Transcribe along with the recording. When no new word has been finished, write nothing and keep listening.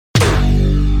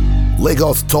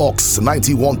Lagos Talks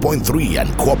 91.3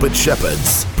 and Corporate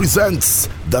Shepherds presents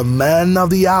the Man of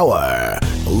the Hour.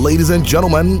 Ladies and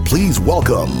gentlemen, please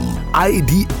welcome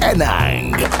ID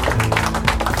Enang.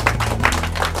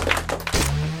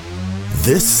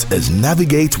 This is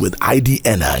Navigate with ID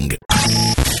Enang.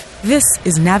 This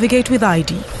is Navigate with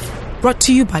ID, brought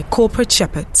to you by Corporate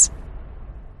Shepherds.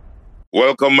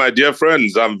 Welcome, my dear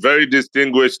friends and very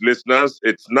distinguished listeners.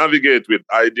 It's Navigate with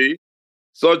ID.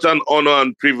 Such an honor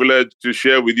and privilege to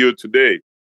share with you today.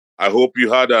 I hope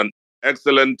you had an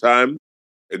excellent time,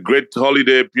 a great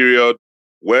holiday period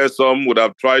where some would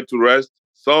have tried to rest,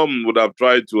 some would have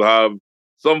tried to have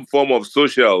some form of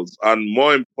socials, and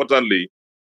more importantly,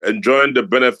 enjoying the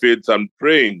benefits and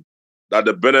praying that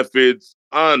the benefits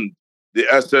and the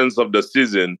essence of the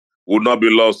season would not be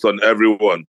lost on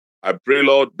everyone. I pray,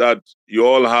 Lord, that you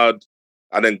all had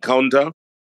an encounter,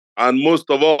 and most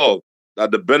of all,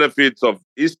 that the benefits of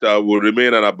Easter will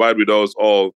remain and abide with us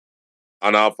all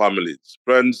and our families.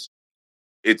 Friends,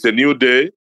 it's a new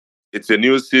day, it's a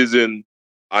new season,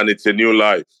 and it's a new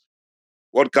life.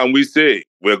 What can we say?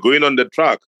 We're going on the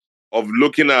track of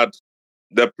looking at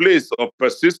the place of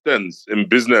persistence in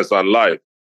business and life.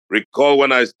 Recall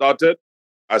when I started,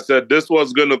 I said this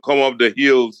was going to come off the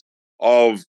heels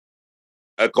of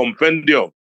a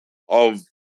compendium of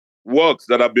works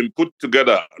that have been put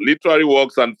together, literary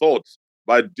works and thoughts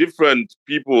by different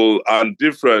people and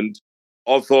different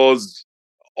authors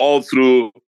all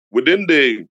through within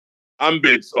the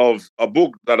ambits of a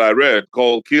book that I read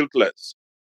called Guiltless.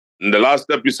 In the last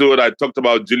episode, I talked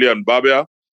about Julian Babia,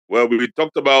 where we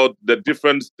talked about the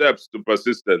different steps to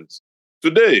persistence.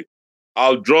 Today,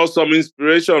 I'll draw some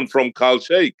inspiration from Carl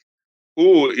Sheikh,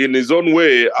 who in his own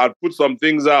way had put some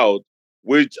things out,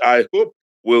 which I hope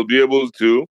will be able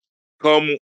to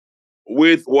come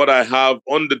with what I have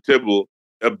on the table,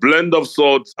 a blend of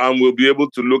sorts, and we'll be able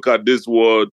to look at this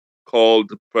word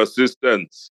called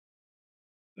persistence.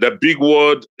 The big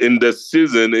word in the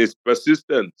season is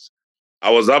persistence.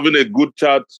 I was having a good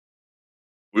chat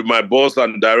with my boss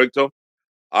and director,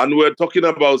 and we're talking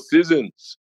about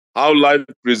seasons, how life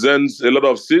presents a lot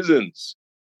of seasons.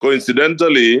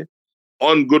 Coincidentally,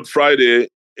 on Good Friday,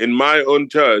 in my own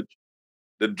church,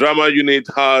 the drama unit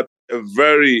had a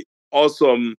very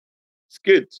awesome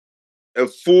skit, a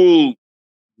full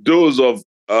dose of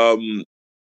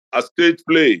a stage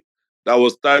play that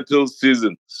was titled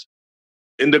Seasons.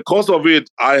 In the course of it,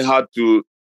 I had to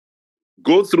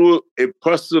go through a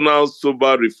personal,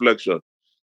 sober reflection.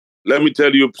 Let me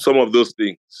tell you some of those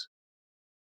things.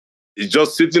 It's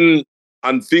just sitting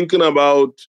and thinking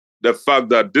about the fact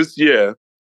that this year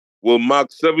will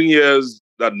mark 7 years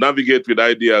that Navigate with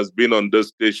ID has been on this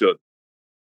station.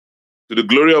 To the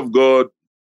glory of God,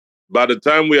 by the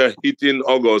time we are hitting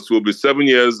August, it will be 7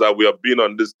 years that we have been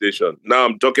on this station. Now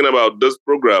I'm talking about this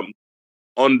program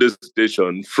on this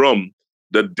station from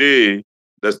the day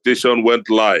the station went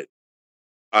live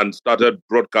and started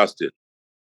broadcasting.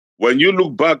 When you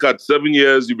look back at 7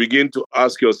 years, you begin to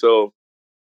ask yourself,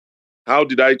 how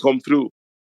did I come through?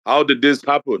 How did this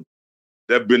happen?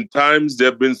 There have been times, there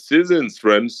have been seasons,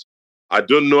 friends. I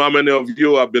don't know how many of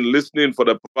you have been listening for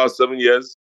the past 7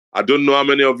 years. I don't know how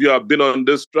many of you have been on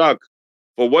this track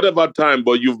for whatever time,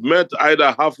 but you've met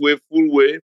either halfway, full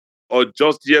way, or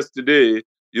just yesterday,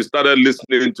 you started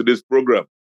listening to this program.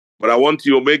 But I want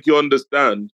to make you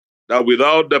understand that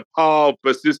without the power of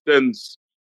persistence,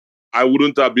 I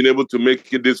wouldn't have been able to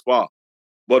make it this far.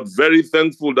 But very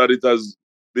thankful that it has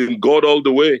been God all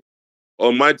the way.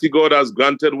 Almighty God has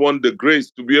granted one the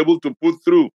grace to be able to put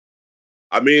through.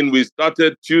 I mean, we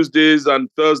started Tuesdays and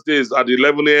Thursdays at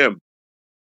 11 a.m.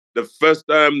 The first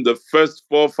time, the first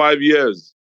 4 or 5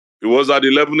 years, it was at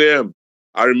 11 a.m.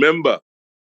 I remember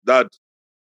that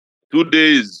 2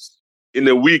 days in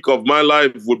a week of my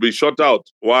life would be shut out.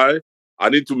 Why? I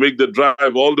need to make the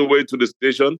drive all the way to the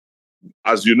station.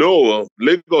 As you know,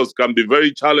 Lagos can be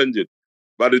very challenging.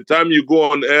 By the time you go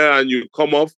on air and you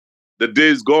come off, the day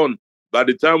is gone. By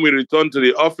the time we return to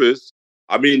the office,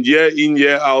 I mean, year in,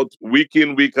 year out, week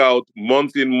in, week out,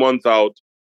 month in, month out,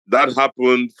 that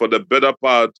happened for the better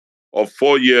part of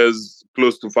 4 years,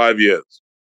 close to 5 years.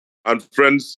 And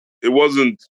friends, it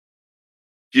wasn't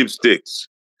keepstakes.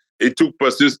 It took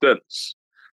persistence.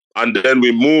 And then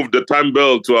we moved the time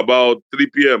bell to about 3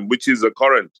 p.m., which is the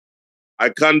current. I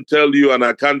can't tell you, and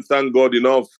I can't thank God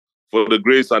enough for the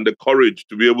grace and the courage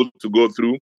to be able to go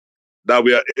through, that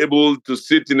we are able to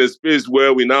sit in a space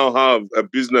where we now have a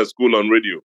business school on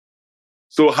radio.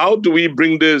 So how do we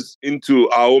bring this into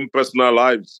our own personal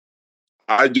lives?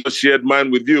 I just shared mine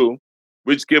with you,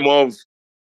 which came off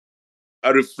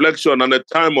a reflection and a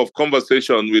time of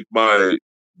conversation with my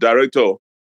director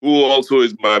who also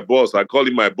is my boss. I call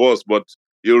him my boss, but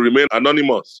he'll remain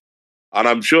anonymous. And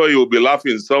I'm sure he'll be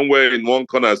laughing somewhere in one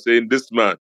corner saying, this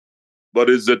man. But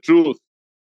it's the truth.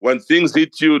 When things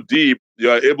hit you deep, you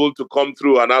are able to come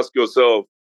through and ask yourself,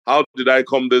 how did I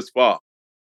come this far?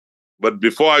 But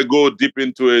before I go deep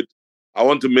into it, I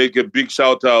want to make a big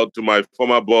shout out to my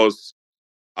former boss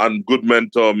and good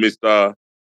mentor, Mr.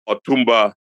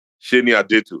 Otumba Sheni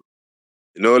Adetu.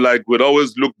 You know, like we'd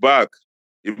always look back.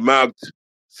 He marked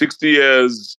 60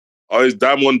 years of his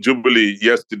Diamond Jubilee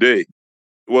yesterday. It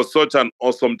was such an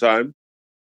awesome time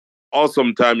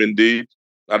indeed,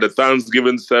 at the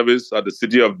Thanksgiving service at the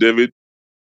City of David.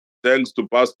 Thanks to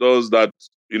pastors that,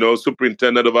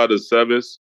 superintended over the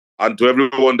service and to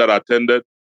everyone that attended.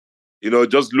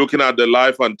 Just looking at the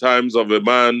life and times of a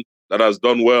man that has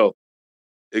done well.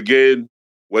 Again,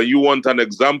 when you want an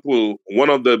example, one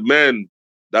of the men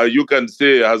that you can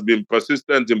say has been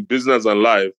persistent in business and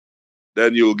life,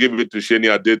 then you'll give it to Sheni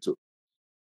Adetu.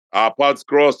 Our paths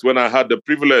crossed when I had the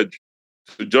privilege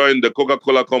to join the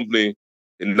Coca-Cola Company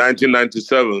in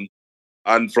 1997.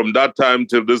 And from that time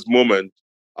till this moment,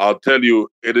 I'll tell you,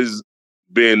 it has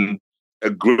been a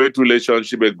great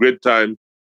relationship, a great time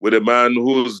with a man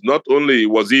who's not only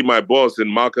was he my boss in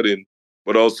marketing,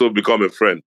 but also become a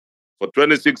friend. For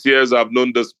 26 years, I've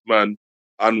known this man.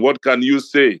 And what can you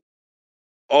say?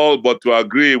 All but to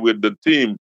agree with the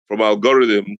team from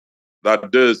Algorithm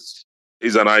that this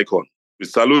is an icon. We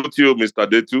salute you, Mr.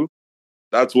 Adetu.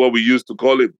 That's what we used to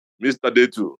call him, Mr.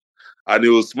 Adetu. And he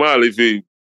will smile if he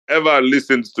ever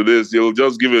listens to this. He'll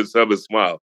just give himself a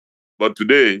smile. But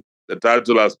today, the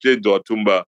title has changed to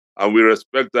Otumba, and we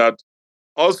respect that.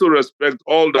 Also respect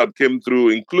all that came through,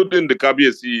 including the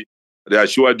Kabiyesi, the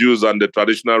Ashua Jews, and the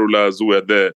traditional rulers who were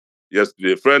there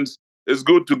yesterday. Friends, it's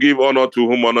good to give honor to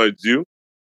whom honor is due.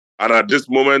 And at this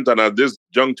moment and at this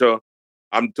juncture,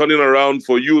 I'm turning around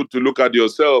for you to look at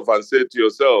yourself and say to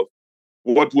yourself,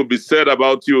 what will be said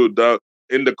about you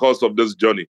in the course of this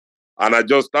journey? And I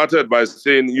just started by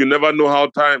saying, you never know how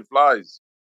time flies.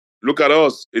 Look at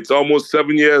us. It's almost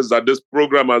 7 years that this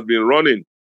program has been running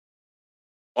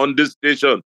on this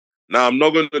station. Now, I'm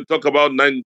not going to talk about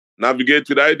Navigate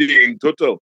with ID in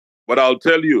total, but I'll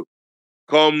tell you,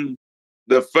 come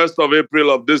the 1st of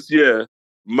April of this year,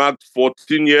 marked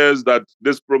 14 years that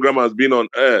this program has been on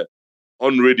air,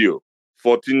 on radio.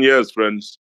 14 years,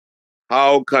 friends.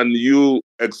 How can you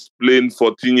explain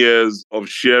 14 years of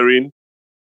sharing,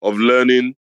 of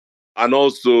learning, and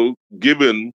also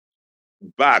giving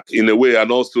back in a way,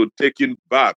 and also taking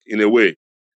back in a way?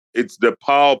 It's the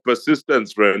power of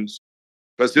persistence, friends.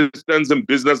 Persistence in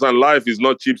business and life is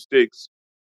not cheap stakes.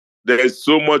 There is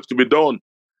so much to be done.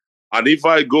 And if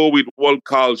I go with what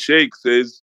Carl Sheikh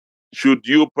says, should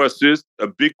you persist? A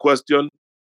big question.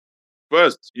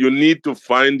 First, you need to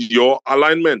find your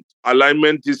alignment.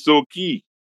 Alignment is so key.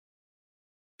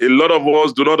 A lot of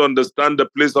us do not understand the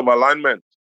place of alignment.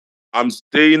 I'm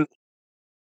staying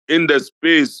in the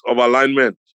space of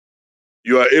alignment.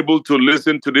 You are able to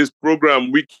listen to this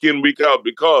program week in, week out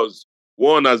because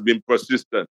one has been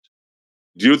persistent.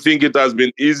 Do you think it has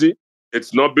been easy?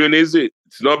 It's not been easy.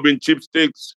 It's not been cheap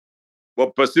stakes.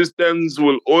 But persistence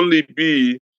will only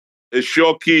be a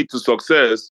sure key to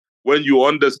success when you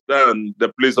understand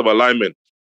the place of alignment.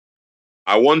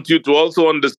 I want you to also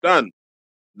understand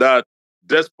that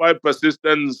despite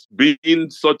persistence being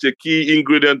such a key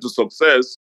ingredient to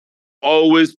success,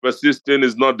 always persisting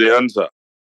is not the answer.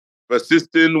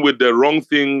 Persisting with the wrong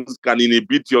things can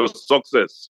inhibit your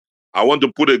success. I want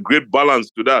to put a great balance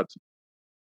to that.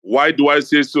 Why do I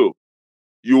say so?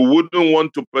 You wouldn't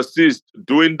want to persist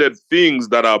doing the things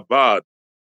that are bad.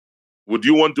 Would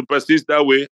you want to persist that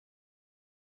way?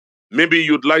 Maybe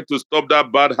you'd like to stop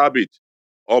that bad habit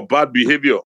or bad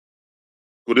behavior.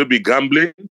 Could it be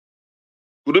gambling?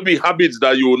 Could it be habits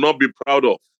that you will not be proud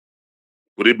of?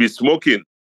 Could it be smoking?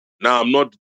 Now, I'm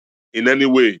not in any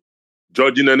way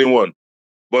judging anyone,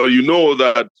 but you know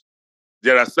that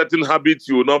there are certain habits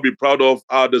you will not be proud of,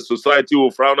 how the society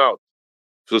will frown out.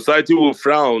 Society will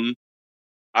frown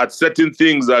at certain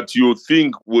things that you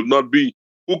think will not be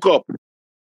hookup.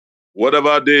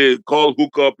 Whatever they call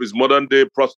hookup is modern day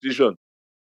prostitution.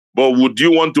 But would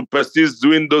you want to persist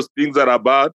doing those things that are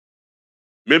bad?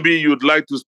 Maybe you'd like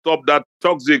to stop that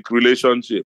toxic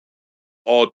relationship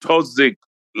or toxic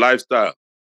lifestyle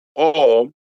or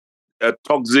a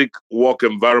toxic work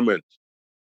environment.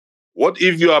 What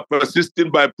if you are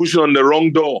persisting by pushing on the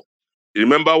wrong door?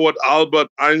 Remember what Albert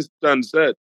Einstein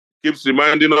said. Keeps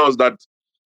reminding us that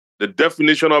the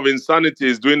definition of insanity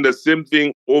is doing the same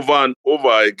thing over and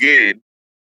over again,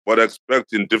 but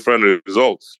expecting different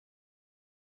results.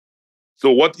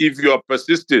 So what if you are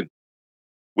persisting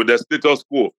with the status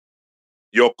quo,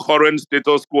 your current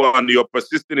status quo, and you're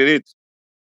persisting in it.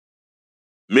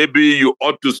 Maybe you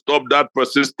ought to stop that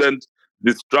persistent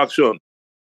distraction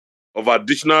of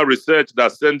additional research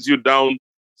that sends you down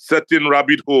certain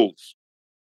rabbit holes.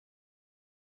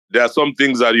 There are some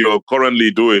things that you're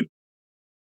currently doing.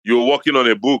 You're working on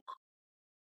a book,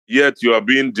 yet you are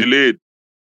being delayed,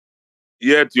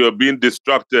 yet you're being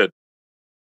distracted.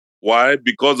 Why?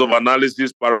 Because of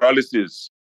analysis paralysis,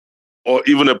 or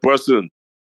even a person.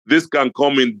 This can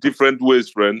come in different ways,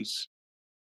 friends.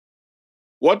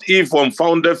 What if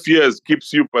unfounded fears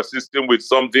keeps you persisting with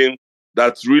something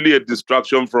that's really a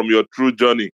distraction from your true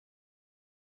journey?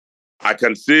 I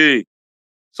can say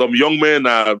some young men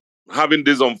are having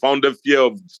this unfounded fear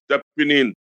of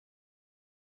stepping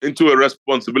into a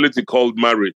responsibility called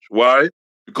marriage. Why?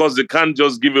 Because they can't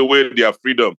just give away their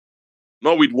freedom,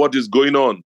 not with what is going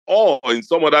on. Or in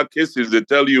some other cases, they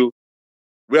tell you,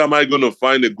 where am I going to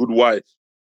find a good wife?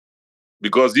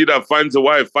 Because he that finds a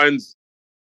wife finds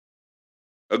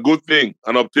a good thing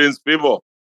and obtains favor.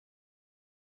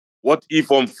 What if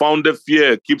unfounded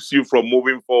fear keeps you from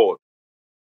moving forward?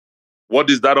 What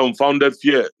is that unfounded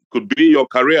fear? Could be your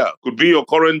career, could be your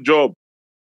current job,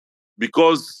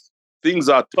 because things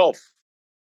are tough.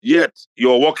 Yet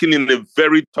you're working in a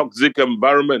very toxic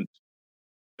environment,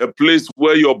 a place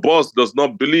where your boss does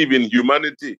not believe in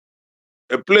humanity,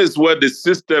 a place where the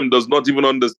system does not even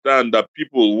understand that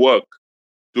people work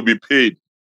to be paid.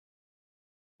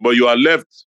 But you are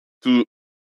left to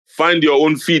find your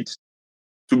own feet,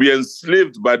 to be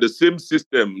enslaved by the same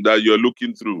system that you're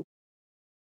looking through.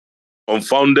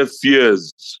 Unfounded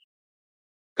fears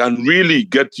can really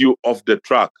get you off the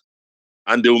track,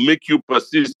 and they will make you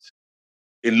persist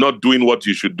in not doing what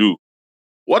you should do.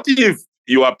 What if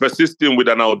you are persisting with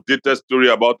an outdated story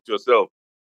about yourself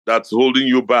that's holding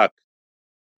you back?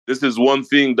 This is one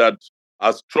thing that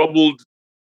has troubled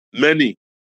many.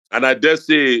 And I dare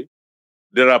say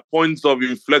there are points of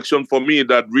inflection for me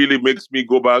that really makes me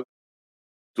go back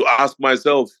to ask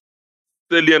myself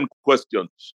salient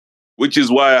questions, which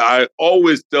is why I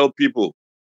always tell people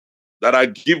that I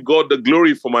give God the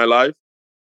glory for my life.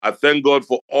 I thank God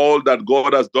for all that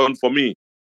God has done for me.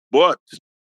 But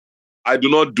I do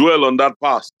not dwell on that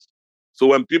past. So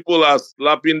when people are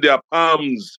slapping their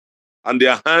palms and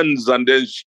their hands and then,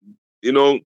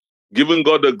 giving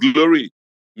God the glory,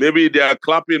 maybe they are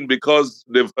clapping because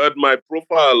they've heard my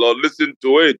profile or listened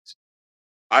to it.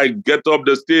 I get up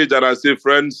the stage and I say,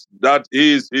 friends, that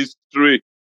is history.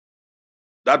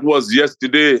 That was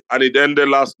yesterday and it ended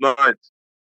last night.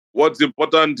 What's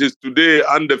important is today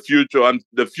and the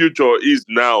future is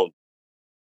now.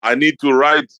 I need to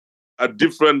write a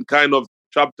different kind of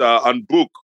chapter and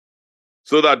book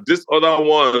so that this other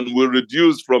one will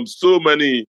reduce from so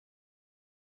many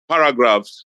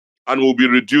paragraphs and will be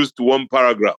reduced to one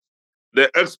paragraph. The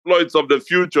exploits of the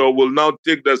future will now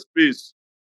take the space.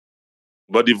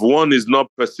 But if one is not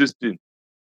persisting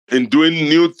in doing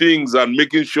new things and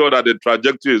making sure that the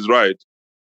trajectory is right,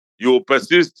 you will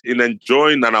persist in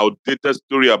enjoying an outdated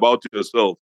story about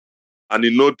yourself. And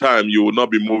in no time, you will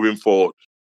not be moving forward.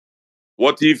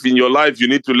 What if in your life you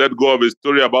need to let go of a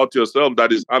story about yourself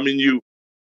that is harming you?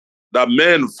 That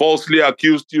men falsely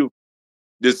accused you.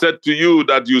 They said to you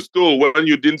that you stole when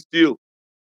you didn't steal.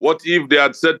 What if they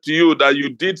had said to you that you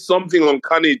did something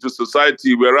uncanny to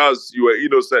society whereas you were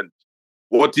innocent?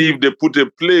 What if they put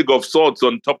a plague of sorts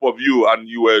on top of you and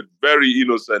you were very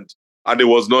innocent and it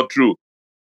was not true?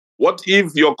 What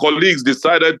if your colleagues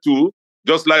decided to,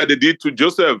 just like they did to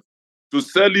Joseph, to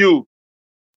sell you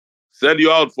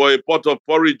out for a pot of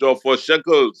porridge or for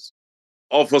shekels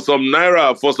or for some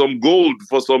naira, for some gold,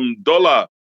 for some dollar,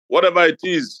 whatever it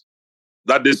is,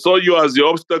 that they saw you as the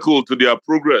obstacle to their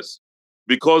progress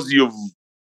because you've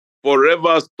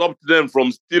forever stopped them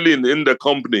from stealing in the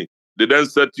company. They then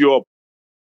set you up.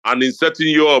 And in setting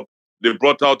you up, they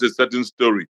brought out a certain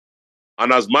story.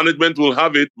 And as management will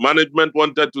have it, management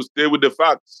wanted to stay with the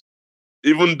facts.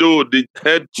 Even though the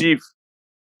head chief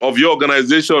of your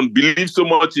organization believes so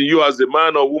much in you as a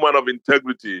man or woman of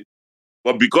integrity,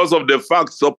 but because of the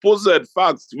facts, supposed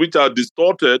facts, which are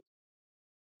distorted,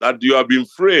 that you have been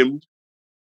framed,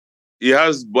 he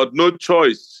has but no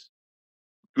choice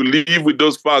to live with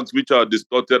those facts which are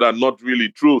distorted and not really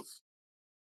truth.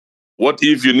 What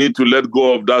if you need to let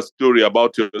go of that story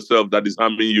about yourself that is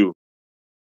harming you?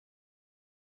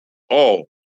 Or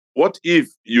what if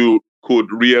you could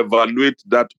reevaluate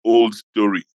that old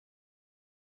story?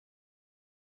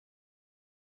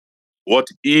 What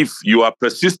if you are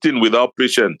persisting without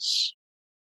patience?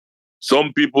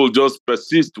 Some people just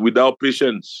persist without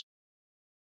patience.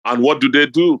 And what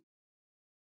do?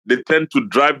 they tend to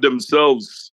drive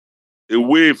themselves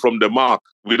away from the mark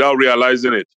without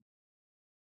realizing it.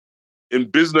 In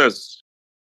business,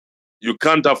 you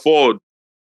can't afford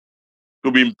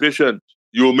to be impatient.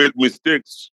 You'll make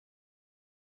mistakes.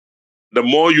 The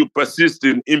more you persist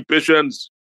in impatience,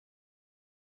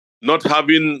 not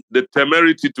having the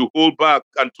temerity to hold back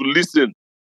and to listen,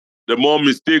 the more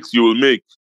mistakes you will make.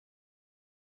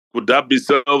 Could that be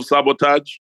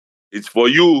self-sabotage? It's for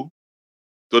you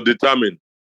to determine.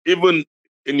 Even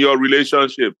in your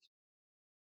relationship,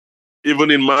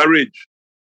 even in marriage,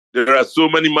 there are so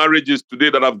many marriages today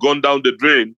that have gone down the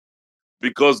drain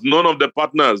because none of the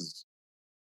partners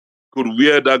could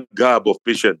wear that garb of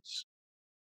patience.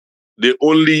 They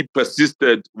only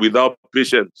persisted without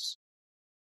patience.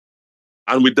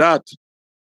 And with that,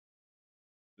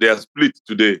 they are split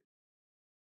today.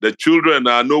 The children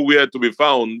are nowhere to be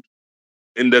found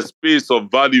in the space of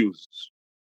values.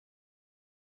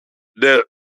 The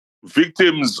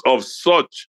victims of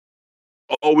such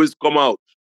always come out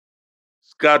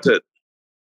scattered.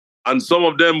 And some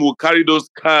of them will carry those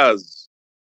scars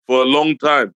for a long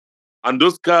time. And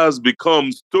those scars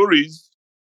become stories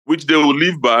which they will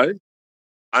live by,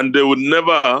 and they will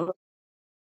never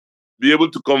be able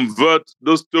to convert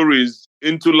those stories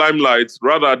into limelights.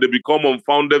 Rather, they become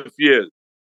unfounded fears.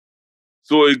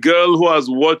 So a girl who has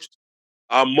watched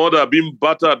her mother being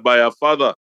battered by her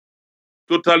father,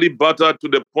 totally battered to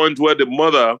the point where the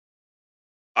mother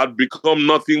had become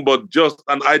nothing but just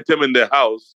an item in the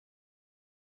house,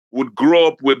 would grow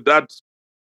up with that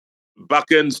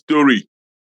back-end story,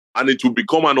 and it will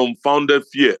become an unfounded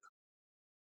fear.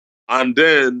 And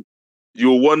then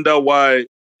you wonder why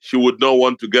she would not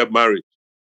want to get married.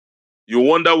 You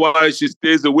wonder why she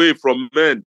stays away from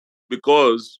men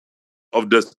because of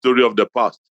the story of the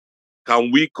past.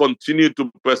 Can we continue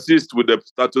to persist with the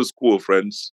status quo,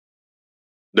 friends?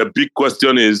 The big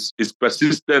question is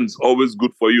persistence always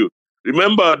good for you?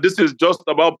 Remember, this is just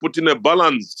about putting a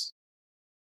balance.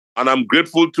 And I'm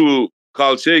grateful to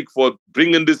Carl Sheikh for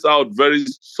bringing this out very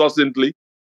succinctly,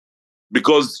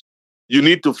 because you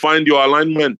need to find your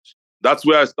alignment. That's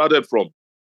where I started from.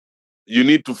 You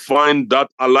need to find that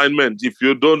alignment. If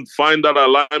you don't find that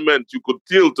alignment, you could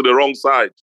tilt to the wrong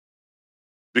side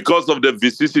because of the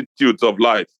vicissitudes of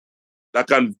life that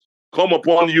can come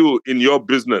upon you in your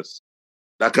business,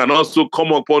 that can also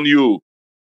come upon you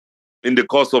in the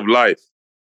course of life.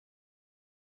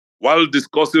 While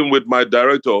discussing with my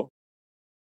director,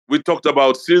 we talked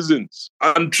about seasons.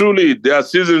 And truly, there are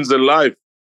seasons in life.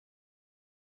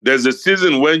 There's a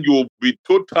season when you will be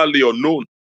totally unknown.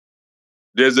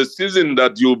 There's a season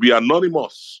that you'll be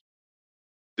anonymous.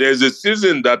 There's a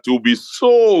season that you'll be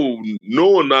so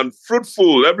known and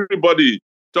fruitful, everybody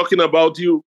talking about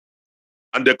you.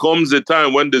 And there comes a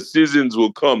time when the seasons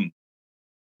will come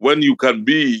when you can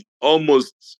be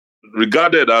almost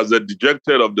regarded as a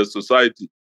dejected of the society.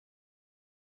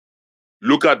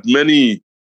 Look at many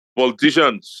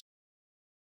politicians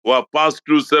who have passed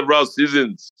through several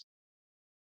seasons.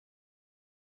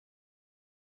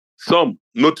 Some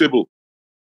notable,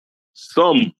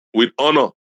 some with honor,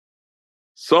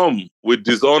 some with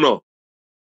dishonor.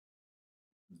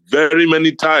 Very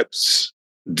many types,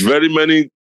 very many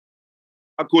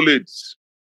accolades.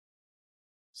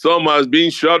 Some are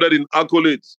being shrouded in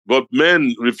accolades, but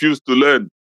men refuse to learn.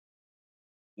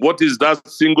 What is that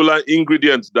singular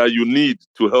ingredient that you need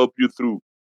to help you through?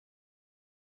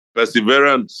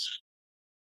 Perseverance.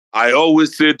 I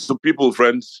always say to people,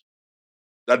 friends,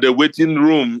 that the waiting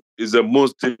room is the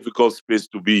most difficult space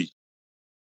to be.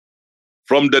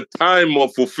 From the time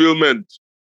of fulfillment,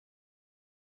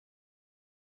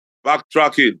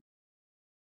 backtracking,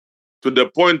 to the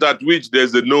point at which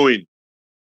there's a knowing,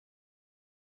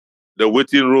 the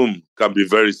waiting room can be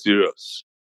very serious.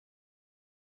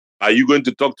 Are you going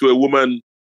to talk to a woman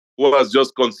who has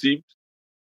just conceived?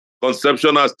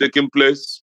 Conception has taken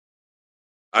place,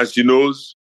 and she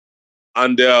knows,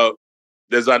 and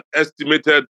there's an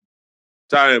estimated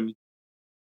time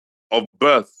of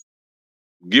birth,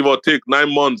 give or take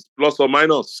 9 months, plus or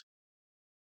minus.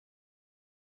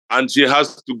 And she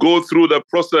has to go through the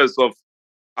process of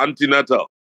antenatal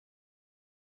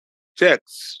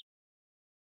checks.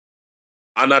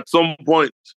 And at some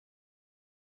point,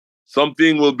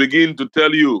 something will begin to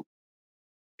tell you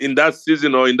in that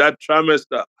season or in that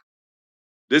trimester.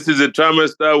 This is a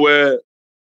trimester where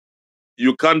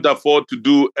you can't afford to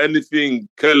do anything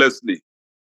carelessly.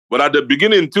 But at the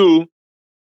beginning too,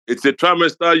 it's a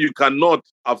trimester you cannot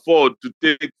afford to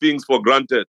take things for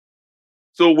granted.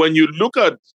 So when you look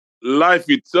at life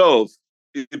itself,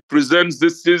 it presents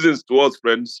these seasons to us,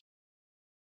 friends.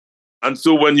 And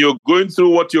so when you're going through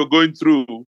what you're going through,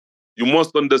 you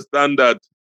must understand that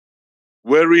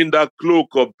wearing that cloak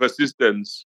of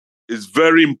persistence is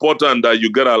very important that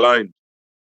you get aligned.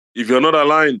 If you're not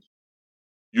aligned,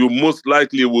 you most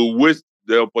likely will waste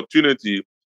the opportunity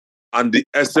and the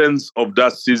essence of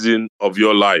that season of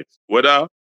your life, whether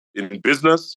in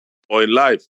business or in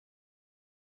life.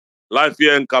 Life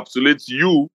here encapsulates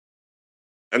you,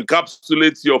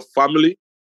 encapsulates your family,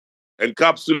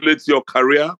 encapsulates your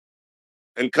career,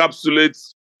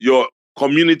 encapsulates your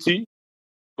community.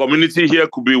 Community here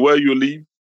could be where you live.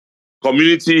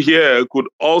 Community here could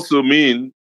also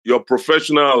mean your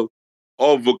professional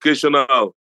or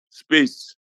vocational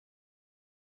space.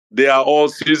 They are all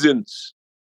seasons.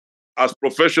 As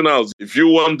professionals, if you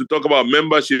want to talk about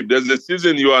membership, there's a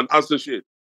season you are an associate.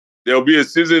 There'll be a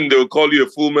season they'll call you a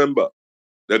full member.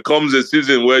 There comes a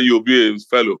season where you'll be a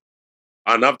fellow.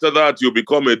 And after that, you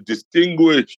become a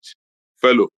distinguished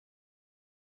fellow.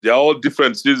 They are all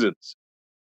different seasons.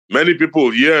 Many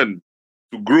people yearn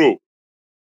to grow.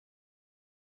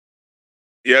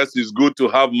 Yes, it's good to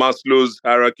have Maslow's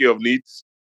hierarchy of needs,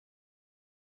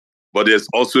 but there's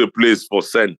also a place for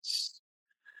sense.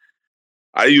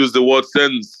 I use the word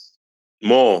sense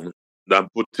more than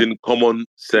putting common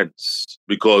sense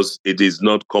because it is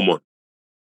not common.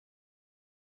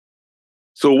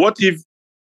 So what if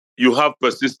you have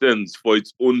persistence for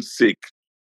its own sake?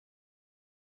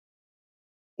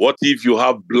 What if you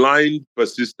have blind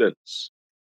persistence?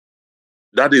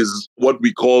 That is what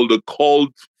we call the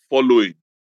cult following.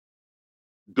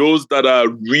 Those that are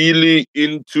really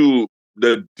into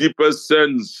the deeper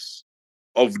sense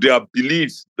of their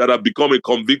beliefs that have become a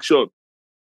conviction.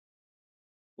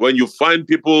 When you find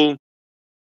people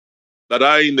that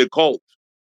are in the cult,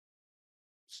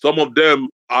 some of them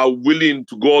are willing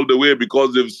to go all the way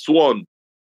because they've sworn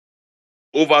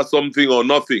over something or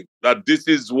nothing, that this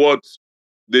is what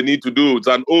they need to do. It's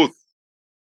an oath.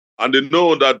 And they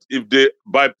know that if they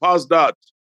bypass that,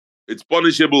 it's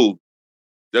punishable.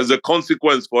 There's a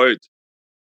consequence for it.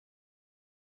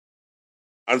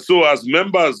 And so as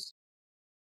members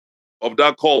of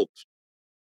that cult,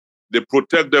 they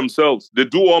protect themselves. They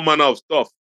do all manner of stuff.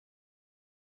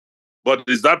 But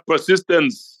is that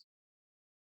persistence?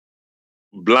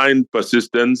 Blind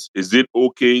persistence? Is it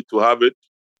okay to have it?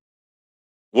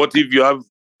 What if you have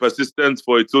persistence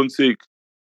for its own sake?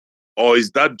 Or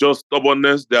is that just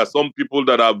stubbornness? There are some people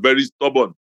that are very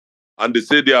stubborn and they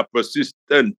say they are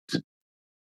persistent.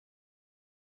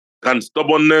 Can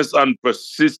stubbornness and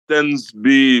persistence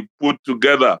be put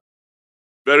together?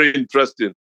 Very interesting.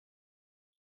 It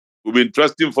will be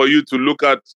interesting for you to look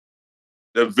at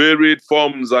the varied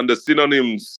forms and the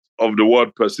synonyms of the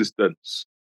word persistence.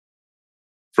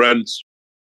 Friends,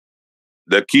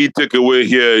 the key takeaway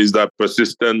here is that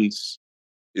persistence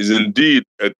is indeed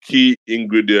a key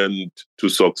ingredient to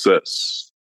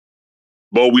success.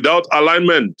 But without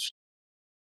alignment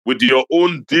with your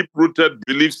own deep-rooted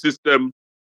belief system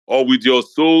or with your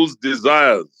soul's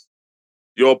desires,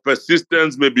 your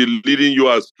persistence may be leading you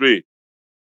astray.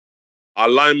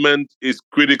 Alignment is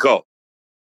critical.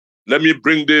 Let me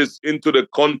bring this into the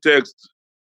context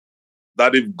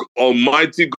that if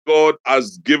Almighty God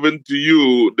has given to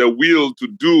you the will to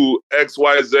do X,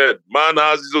 Y, Z, man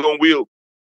has his own will.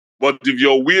 But if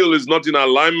your will is not in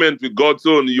alignment with God's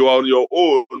own, you are on your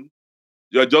own,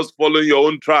 you're just following your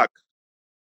own track.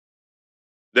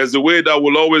 There's a way that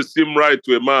will always seem right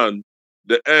to a man.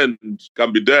 The end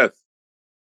can be death.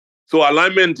 So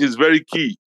alignment is very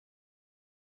key.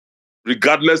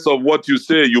 Regardless of what you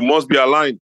say, you must be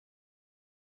aligned.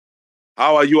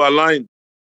 How are you aligned?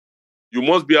 You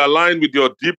must be aligned with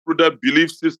your deep-rooted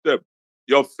belief system.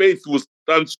 Your faith will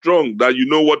stand strong that you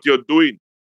know what you're doing.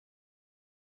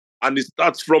 And it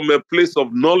starts from a place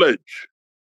of knowledge.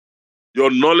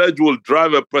 Your knowledge will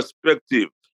drive a perspective.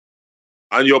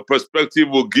 And your perspective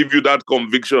will give you that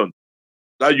conviction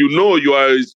that you know you are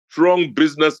a strong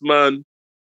businessman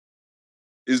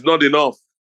is not enough.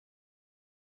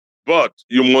 But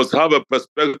you must have a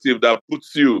perspective that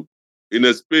puts you in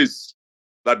a space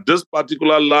that this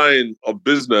particular line of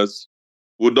business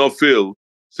would not fail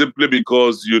simply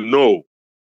because you know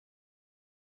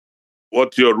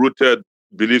what your rooted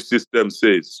belief system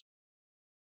says.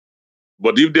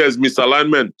 But if there's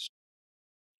misalignment,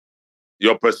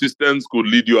 your persistence could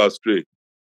lead you astray.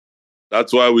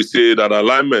 That's why we say that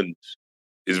alignment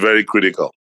is very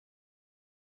critical.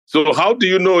 So how do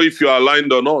you know if you're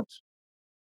aligned or not?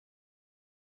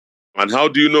 And how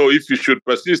do you know if you should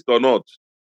persist or not?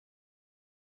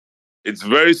 It's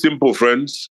very simple,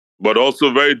 friends, but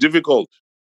also very difficult.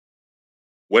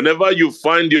 Whenever you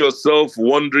find yourself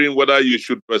wondering whether you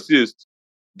should persist,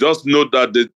 just note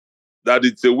that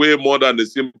it's a way more than a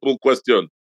simple question.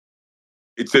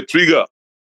 It's a trigger.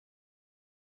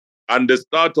 And the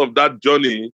start of that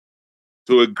journey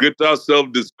to a greater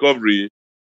self-discovery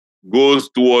goes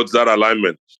towards that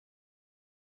alignment.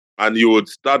 And you would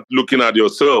start looking at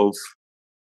yourself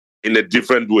in a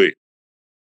different way.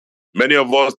 Many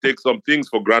of us take some things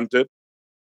for granted.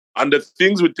 And the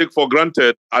things we take for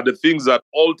granted are the things that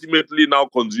ultimately now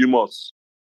consume us.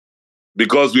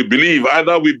 Because we believe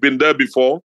either we've been there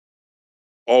before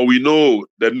or we know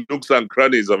the nooks and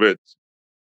crannies of it.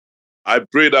 I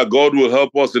pray that God will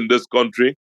help us in this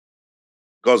country.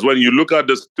 Because when you look at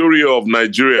the story of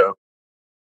Nigeria,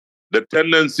 the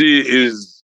tendency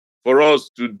is for us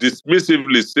to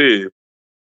dismissively say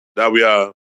that we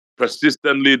are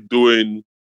persistently doing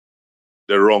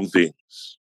the wrong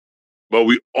things. But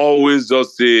we always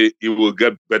just say it will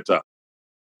get better.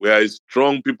 We are a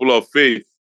strong people of faith,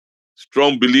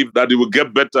 strong belief that it will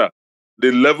get better.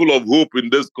 The level of hope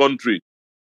in this country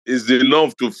is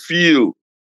enough to fill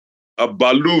a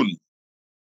balloon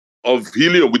of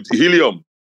helium with helium.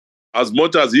 As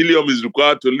much as helium is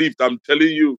required to lift, I'm telling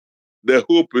you, the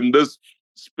hope in this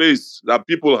space that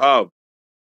people have,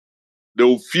 they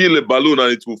will fill a balloon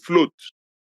and it will float.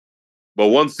 But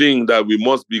one thing that we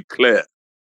must be clear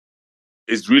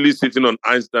is really sitting on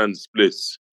Einstein's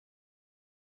place,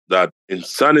 that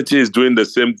insanity is doing the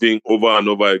same thing over and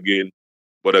over again,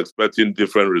 but expecting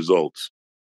different results.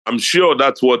 I'm sure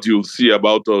that's what you'll see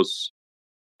about us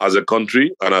as a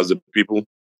country and as a people.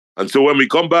 And so when we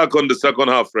come back on the second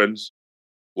half, friends,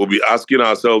 we'll be asking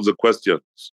ourselves the questions.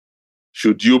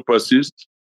 Should you persist?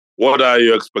 What are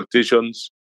your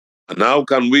expectations? And how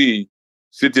can we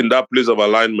sit in that place of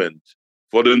alignment,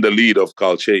 following the lead of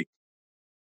Carl Cheik?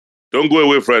 Don't go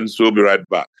away, friends. We'll be right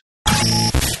back.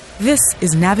 This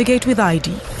is Navigate with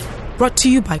ID, brought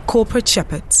to you by Corporate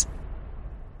Shepherds.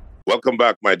 Welcome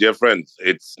back, my dear friends.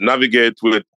 It's Navigate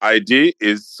with ID.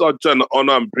 It's such an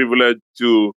honor and privilege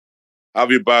to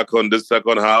have you back on this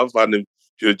second half. And if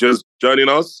you're just joining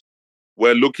us,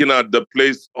 we're looking at the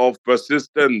place of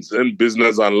persistence in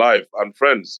business and life. And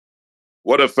friends,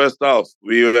 what a first half.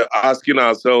 We were asking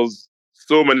ourselves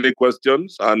so many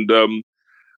questions and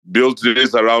built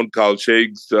this around Carl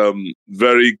Cheik's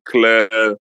very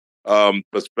clear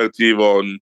perspective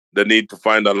on the need to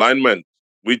find alignment,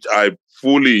 which I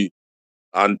fully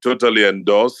and totally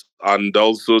endorse and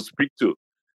also speak to.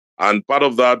 And part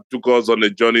of that took us on a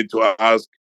journey to ask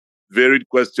varied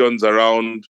questions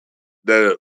around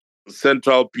the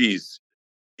central piece,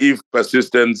 if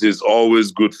persistence is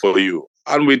always good for you.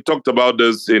 And we talked about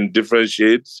this in different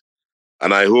shades.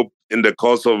 And I hope in the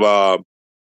course of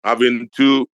having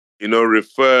to,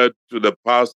 refer to the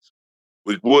past,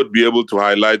 we would be able to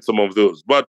highlight some of those.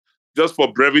 But just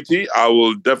for brevity, I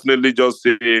will definitely just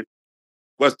say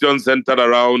questions centered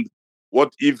around,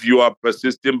 what if you are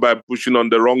persisting by pushing on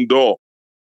the wrong door?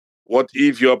 What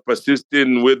if you're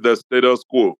persisting with the status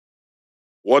quo?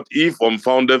 What if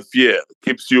unfounded fear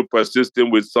keeps you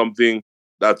persisting with something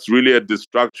that's really a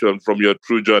distraction from your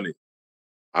true journey?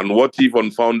 And what if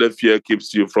unfounded fear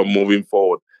keeps you from moving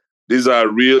forward? These are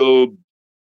real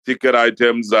ticket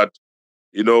items that,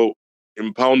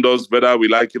 impound us whether we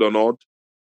like it or not.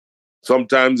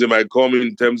 Sometimes it might come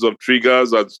in terms of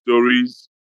triggers and stories.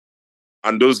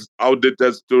 And those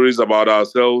outdated stories about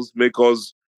ourselves make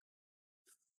us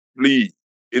flee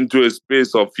into a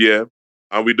space of fear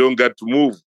and we don't get to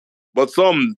move. But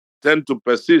some tend to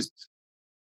persist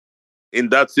in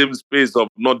that same space of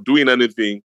not doing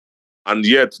anything, and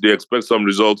yet they expect some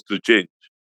results to change.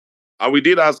 And we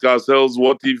did ask ourselves,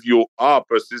 what if you are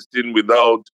persisting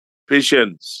without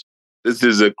patience? This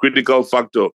is a critical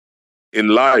factor in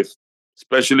life,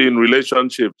 especially in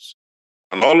relationships.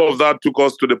 And all of that took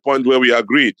us to the point where we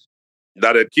agreed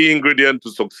that a key ingredient to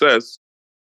success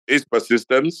is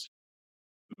persistence,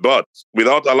 but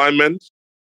without alignment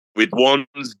with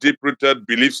one's deep-rooted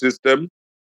belief system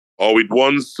or with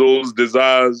one's soul's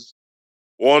desires,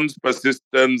 one's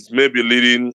persistence may be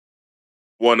leading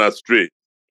one astray.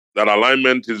 That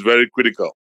alignment is very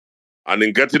critical. And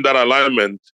in getting that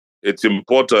alignment, it's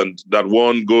important that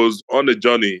one goes on a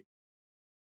journey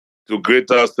to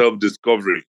greater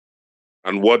self-discovery.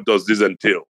 And what does this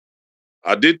entail?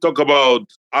 I did talk about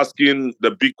asking the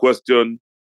big question,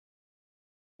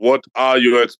 what are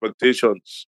your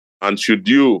expectations? And should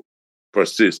you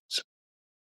persist?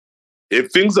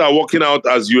 If things are working out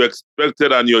as you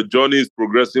expected and your journey is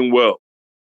progressing well,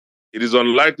 it is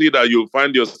unlikely that you'll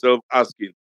find yourself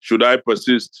asking, should I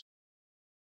persist?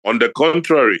 On the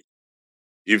contrary,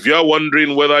 if you're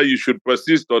wondering whether you should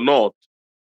persist or not,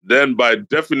 then by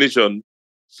definition,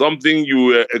 something you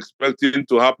were expecting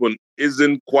to happen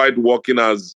isn't quite working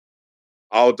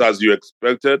out as you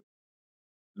expected.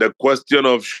 the question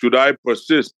of should I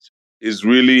persist is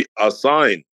really a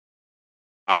sign,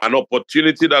 an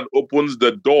opportunity that opens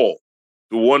the door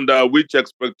to wonder which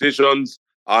expectations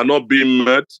are not being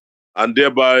met and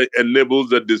thereby enables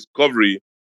the discovery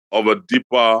of a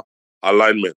deeper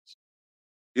alignment.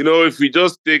 If we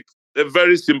just take a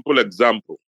very simple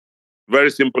example,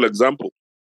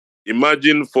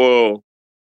 imagine for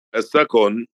a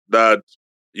second that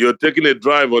you're taking a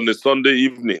drive on a Sunday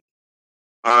evening,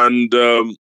 and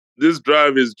this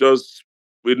drive is just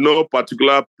with no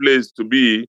particular place to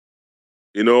be.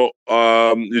 You're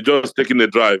just taking a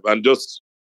drive and just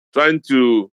trying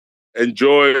to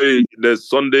enjoy the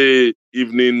Sunday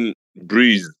evening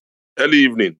breeze, early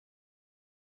evening.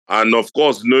 And of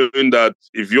course, knowing that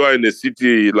if you are in a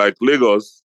city like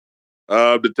Lagos,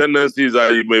 the tendency is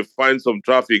that you may find some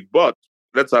traffic, but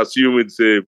let's assume it's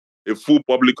a full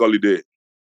public holiday.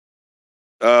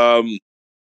 Um,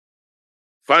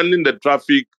 Finding the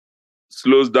traffic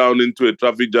slows down into a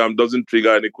traffic jam doesn't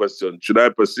trigger any question. Should I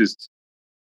persist?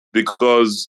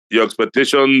 Because your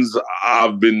expectations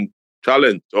have been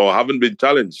challenged or haven't been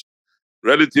challenged.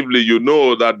 Relatively, you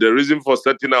know that the reason for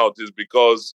setting out is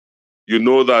because you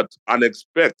know that and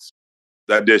expect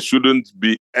that there shouldn't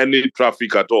be any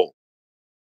traffic at all.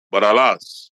 But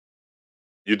alas,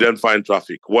 you then find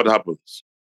traffic. What happens?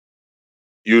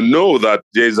 You know that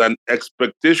there's an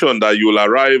expectation that you'll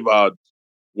arrive at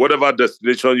whatever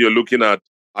destination you're looking at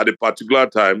a particular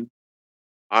time.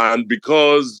 And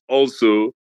because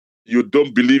also you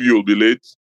don't believe you'll be late.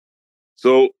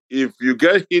 So if you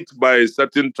get hit by a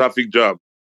certain traffic jam,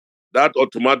 that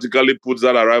automatically puts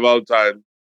that arrival time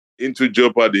into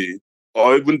jeopardy,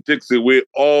 or even takes away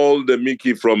all the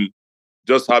Mickey from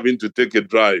just having to take a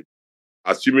drive,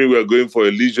 assuming we're going for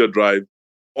a leisure drive,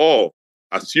 or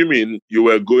assuming you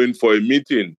were going for a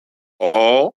meeting,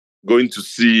 or going to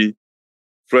see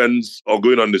friends, or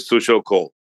going on the social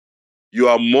call. You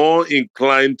are more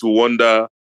inclined to wonder,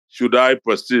 should I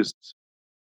persist,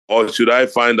 or should I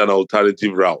find an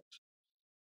alternative route?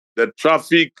 The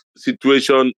traffic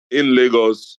situation in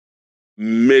Lagos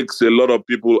makes a lot of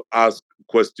people ask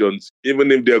questions,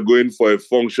 even if they're going for a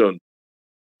function.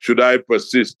 Should I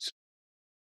persist?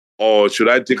 Or should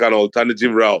I take an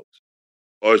alternative route?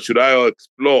 Or should I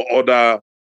explore other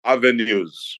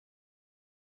avenues?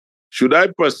 Should I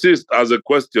persist as a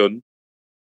question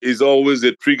is always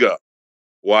a trigger.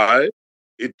 Why?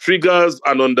 It triggers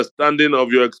an understanding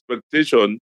of your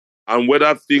expectation and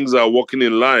whether things are working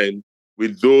in line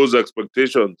with those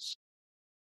expectations.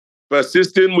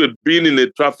 Persisting with being in a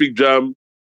traffic jam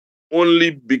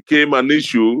only became an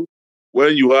issue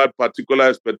when you had particular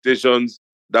expectations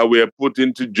that were put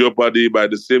into jeopardy by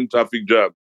the same traffic jam.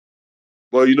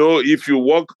 But if you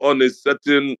walk on a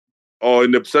certain or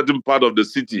in a certain part of the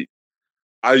city,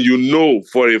 and you know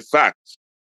for a fact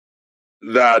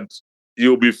that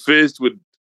you'll be faced with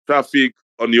traffic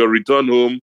on your return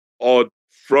home or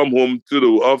from home to the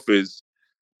office,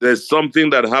 there's something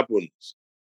that happens.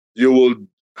 You will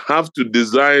have to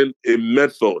design a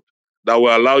method that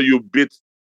will allow you beat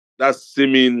that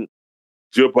seeming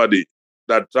jeopardy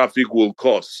that traffic will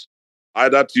cause,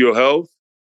 either to your health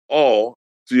or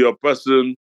to your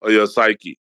person or your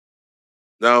psyche.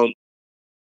 Now,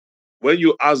 when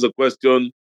you ask the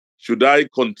question, should I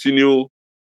continue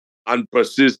and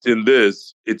persist in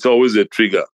this? It's always a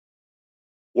trigger.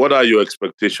 What are your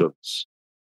expectations?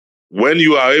 When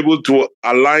you are able to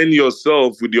align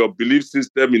yourself with your belief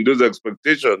system in those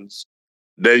expectations,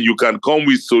 then you can come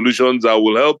with solutions that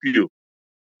will help you.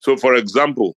 So, for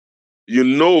example, you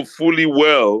know fully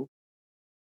well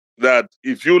that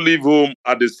if you leave home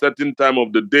at a certain time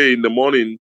of the day in the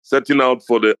morning, setting out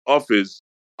for the office,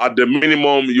 at the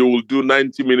minimum, you will do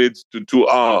 90 minutes to 2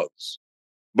 hours.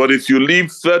 But if you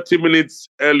leave 30 minutes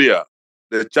earlier,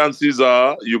 the chances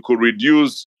are you could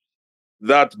reduce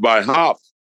that by half.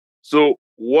 So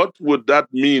what would that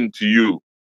mean to you?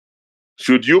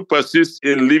 Should you persist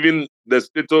in leaving the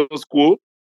status quo,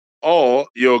 or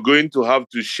you're going to have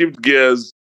to shift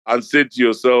gears and say to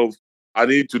yourself, I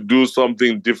need to do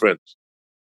something different?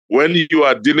 When you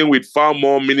are dealing with far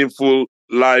more meaningful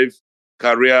life,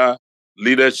 career,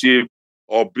 leadership,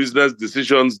 or business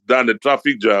decisions than a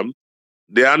traffic jam,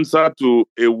 the answer to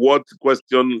a what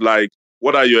question like,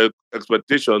 what are your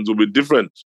expectations, will be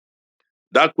different.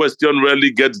 That question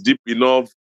rarely gets deep enough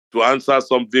to answer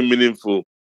something meaningful,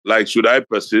 like, should I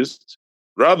persist?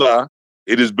 Rather,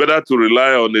 it is better to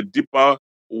rely on a deeper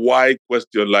why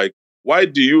question, like, why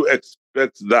do you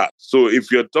expect that? So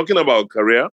if you're talking about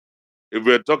career, if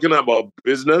we're talking about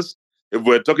business, if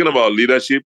we're talking about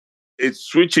leadership, it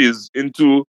switches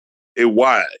into a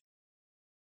why.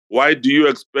 Why do you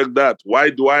expect that? Why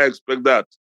do I expect that?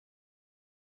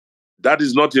 That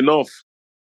is not enough.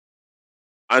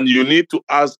 And you need to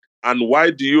ask, and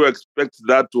why do you expect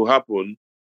that to happen?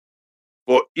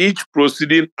 For each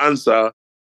proceeding answer,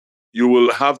 you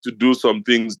will have to do some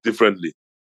things differently.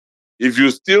 If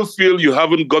you still feel you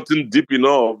haven't gotten deep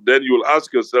enough, then you will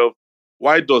ask yourself,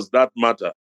 why does that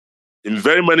matter? In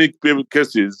very many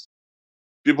cases,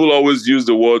 people always use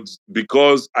the words,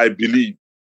 because I believe.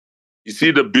 You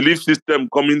see the belief system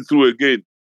coming through again.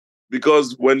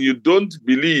 Because when you don't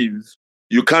believe,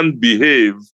 you can't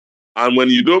behave. And when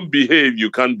you don't behave, you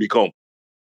can't become.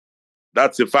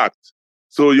 That's a fact.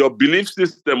 So your belief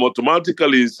system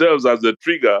automatically serves as a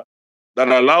trigger that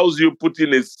allows you put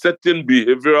in a certain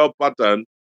behavioral pattern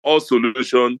or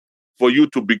solution for you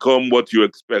to become what you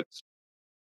expect.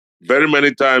 Very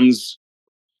many times,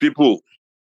 people,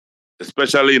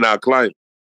 especially in our climate,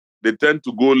 they tend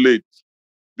to go late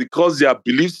because their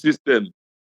belief system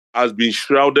has been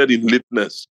shrouded in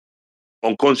lateness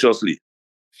unconsciously.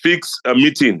 Fix a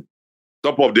meeting,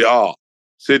 top of the hour,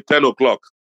 say 10 o'clock.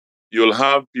 You'll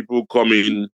have people come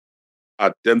in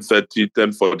at 10:30,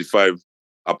 10:45,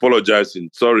 apologizing.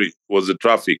 Sorry, was the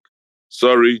traffic.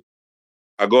 Sorry,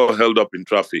 I got held up in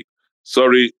traffic.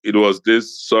 Sorry, it was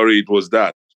this. Sorry, it was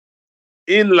that.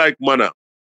 In like manner,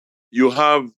 you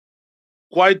have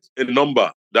quite a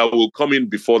number that will come in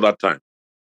before that time.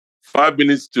 5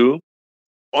 minutes to,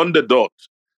 on the dot.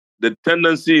 The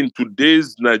tendency in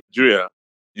today's Nigeria,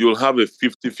 you'll have a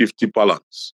 50-50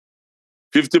 balance.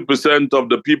 50% of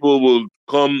the people will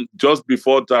come just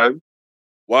before time,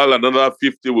 while another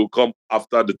 50 will come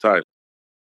after the time.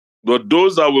 But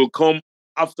those that will come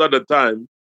after the time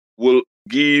will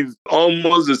give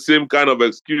almost the same kind of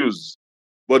excuse.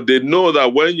 But they know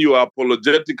that when you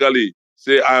apologetically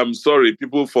say, I am sorry,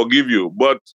 people forgive you,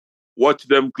 but watch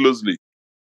them closely.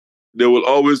 They will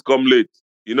always come late.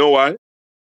 You know why?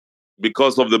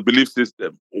 Because of the belief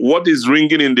system. What is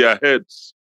ringing in their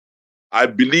heads? I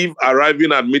believe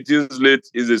arriving at meetings late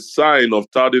is a sign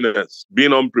of tardiness,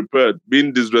 being unprepared,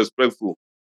 being disrespectful.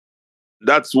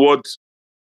 That's what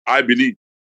I believe.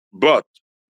 But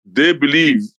they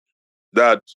believe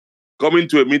that coming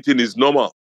to a meeting is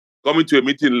normal. Coming to a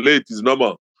meeting late is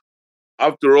normal.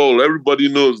 After all, everybody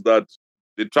knows that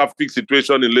the traffic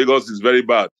situation in Lagos is very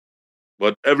bad.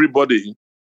 But everybody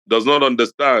does not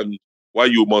understand why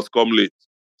you must come late.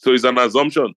 So it's an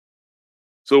assumption.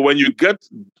 So when you get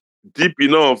deep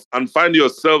enough and find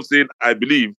yourself saying, I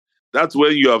believe, that's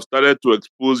when you have started to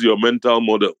expose your mental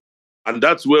model. And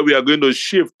that's where we are going to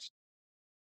shift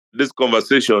this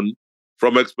conversation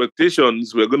from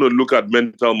expectations. We're going to look at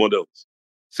mental models.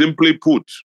 Simply put,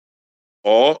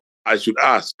 or I should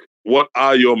ask, what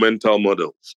are your mental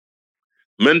models?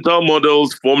 Mental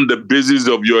models form the basis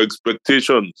of your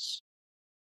expectations.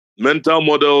 Mental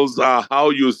models are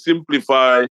how you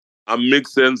simplify and make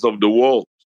sense of the world,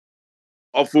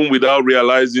 often without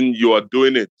realizing you are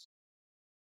doing it.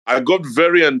 I got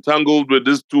very entangled with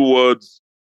these two words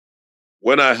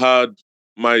when I had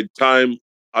my time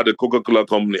at the Coca-Cola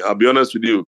company. I'll be honest with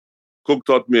you, Coke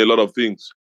taught me a lot of things.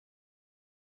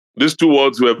 These two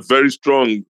words were very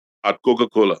strong at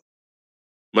Coca-Cola,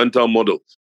 mental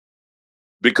models,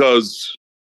 because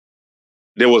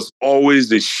there was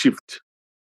always a shift.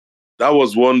 That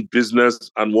was one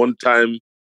business and one time,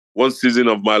 one season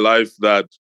of my life that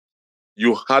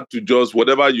you had to just,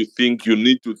 whatever you think, you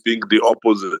need to think the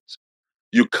opposite.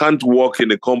 You can't work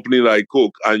in a company like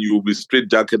Coke and you will be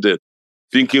straight-jacketed,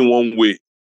 thinking one way.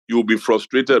 You will be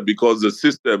frustrated because the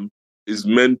system is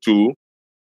meant to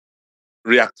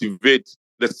reactivate.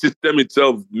 The system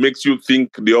itself makes you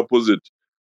think the opposite.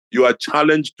 You are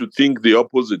challenged to think the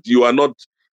opposite. You are not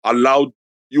allowed,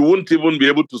 you won't even be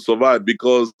able to survive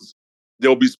because there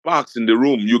will be sparks in the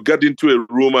room. You get into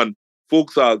a room and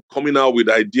folks are coming out with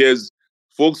ideas.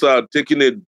 Folks are taking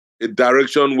a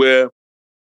direction where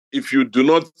if you do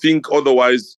not think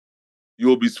otherwise, you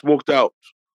will be smoked out.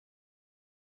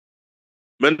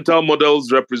 Mental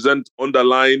models represent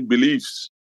underlying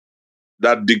beliefs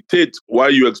that dictate why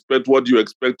you expect what you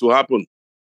expect to happen.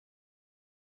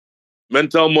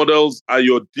 Mental models are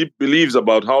your deep beliefs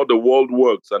about how the world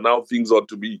works and how things ought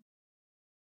to be.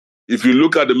 If you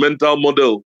look at the mental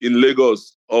model in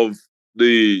Lagos of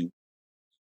the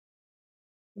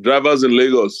drivers in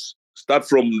Lagos, start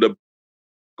from the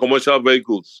commercial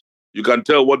vehicles, you can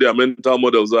tell what their mental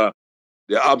models are.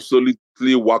 They're absolutely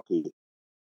wacko.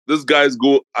 These guys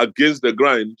go against the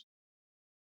grind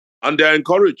and they're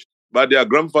encouraged by their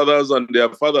grandfathers and their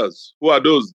fathers. Who are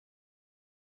those?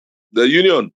 The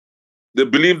union. They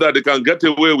believe that they can get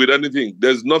away with anything.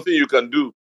 There's nothing you can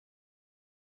do.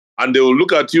 And they will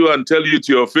look at you and tell you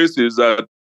to your faces that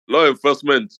law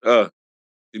enforcement,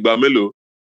 Ibamelo,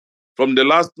 From the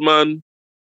last man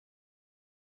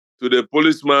to the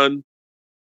policeman,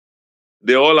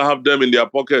 they all have them in their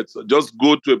pockets. Just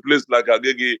go to a place like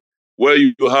Agege where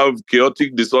you have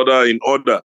chaotic disorder in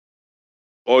order,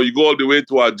 or you go all the way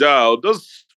to Ajah,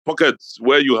 those pockets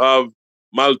where you have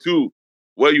Maltu,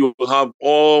 where you have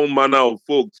all manner of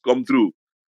folks come through.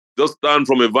 Just stand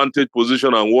from a vantage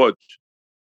position and watch.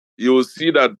 You will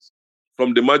see that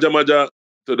from the Maja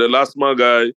to the last man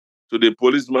guy to the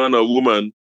policeman or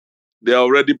woman, they are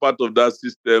already part of that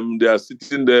system. They are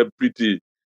sitting there pretty.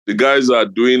 The guys are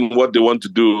doing what they want to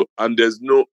do, and there's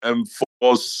no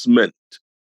enforcement.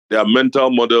 Their mental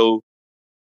model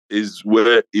is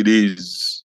where it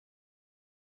is.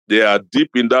 They are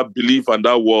deep in that belief and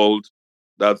that world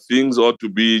that things ought to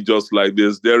be just like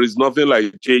this. There is nothing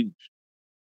like change.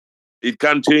 It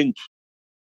can't change.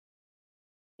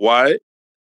 Why?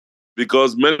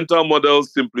 Because mental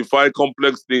models simplify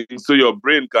complex things so your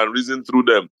brain can reason through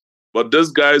them. But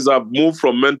these guys have moved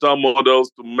from mental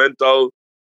models to mental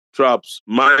traps,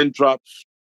 mind traps.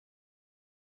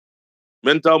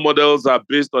 Mental models are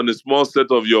based on a small set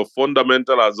of your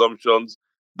fundamental assumptions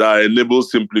that enable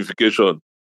simplification.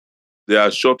 They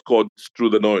are shortcuts through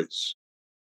the noise.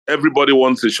 Everybody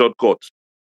wants a shortcut.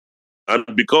 And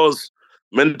because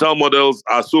mental models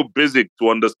are so basic to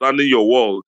understanding your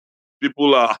world,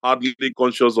 people are hardly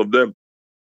conscious of them.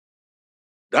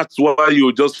 That's why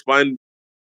you just find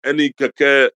any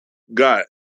keke guy,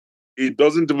 he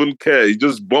doesn't even care. He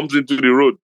just bumps into the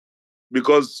road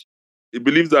because he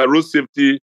believes that road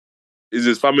safety is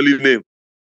his family name.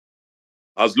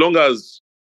 As long as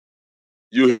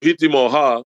you hit him or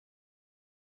her,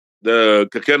 the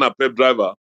keke napep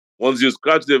driver, once you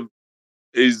scratch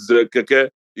his keke,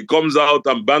 he comes out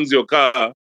and bangs your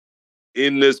car.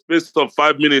 In the space of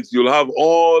 5 minutes, you'll have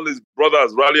all his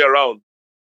brothers rally around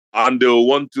and they'll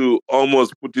want to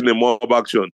almost put in a mob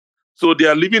action. So they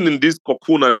are living in this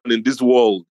cocoon and in this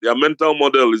world. Their mental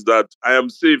model is that I am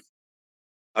safe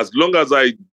as long as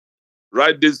I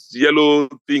ride this yellow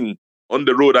thing on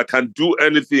the road. I can do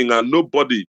anything and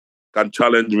nobody can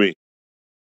challenge me.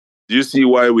 Do you see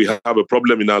why we have a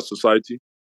problem in our society?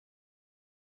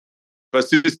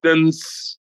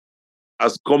 Persistence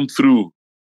has come through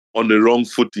on the wrong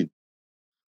footing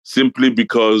simply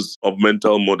because of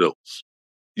mental models.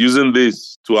 Using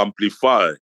this to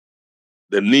amplify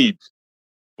the need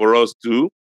for us to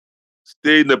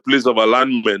stay in a place of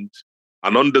alignment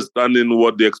and understanding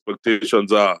what the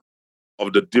expectations are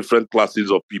of the different classes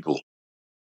of people.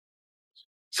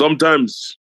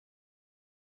 Sometimes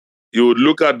you would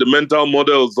look at the mental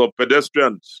models of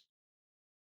pedestrians.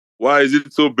 Why is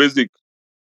it so basic?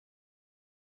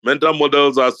 Mental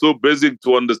models are so basic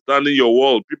to understanding your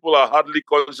world. People are hardly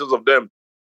conscious of them.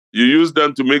 You use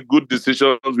them to make good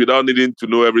decisions without needing to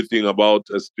know everything about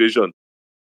a situation.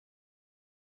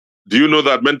 Do you know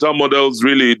that mental models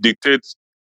really dictate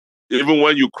even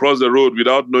when you cross the road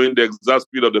without knowing the exact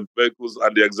speed of the vehicles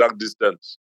and the exact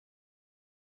distance?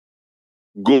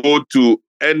 Go to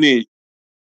any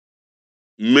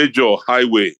major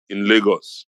highway in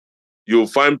Lagos. You'll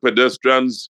find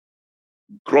pedestrians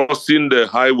crossing the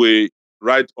highway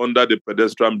right under the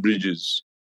pedestrian bridges.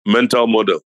 Mental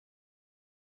model.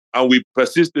 And we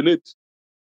persist in it.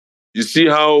 You see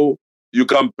how you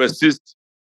can persist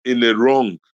in a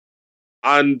wrong.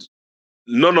 And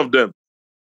none of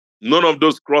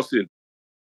those crossing,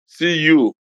 see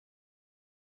you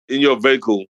in your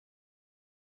vehicle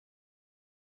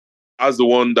as the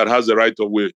one that has the right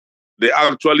of way. They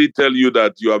actually tell you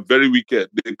that you are very wicked.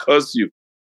 They curse you.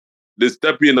 They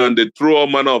step in and they throw all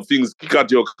manner of things, kick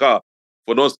at your car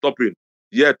for not stopping.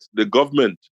 Yet the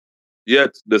government,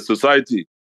 yet the society,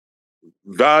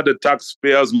 via the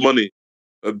taxpayers' money,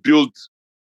 built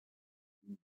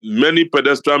many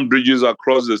pedestrian bridges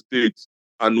across the state.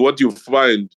 And what you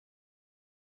find,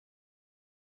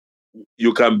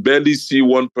 you can barely see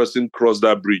one person cross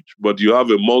that bridge, but you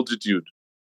have a multitude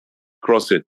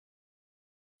crossing.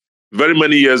 Very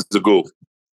many years ago,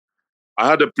 I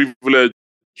had the privilege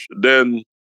then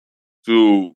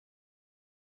to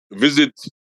visit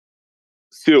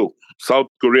Seoul, South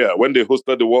Korea, when they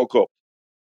hosted the World Cup.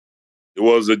 It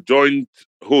was a joint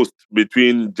host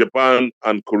between Japan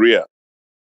and Korea.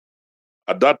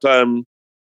 At that time,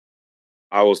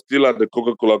 I was still at the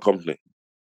Coca-Cola company.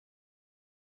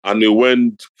 And we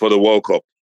went for the World Cup.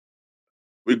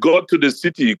 We got to the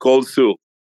city called Seoul.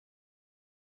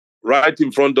 Right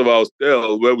in front of our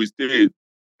hostel where we stayed,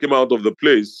 came out of the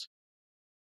place.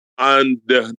 And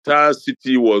the entire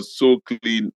city was so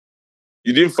clean.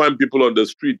 You didn't find people on the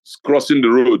streets crossing the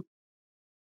road.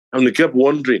 And we kept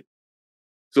wondering.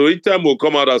 So each time we'll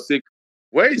come out, I'll say,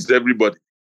 where is everybody?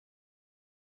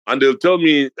 And they'll tell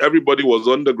me everybody was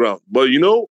underground. But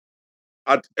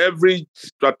at every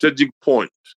strategic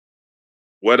point,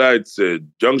 whether it's a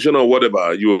junction or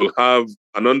whatever, you will have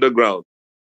an underground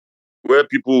where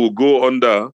people will go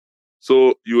under.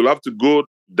 So you will have to go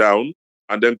down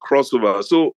and then cross over.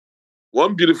 So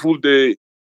one beautiful day,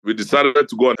 we decided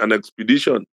to go on an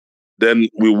expedition. Then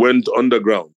we went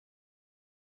underground,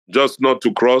 just not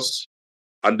to cross.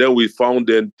 And then we found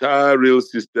the entire rail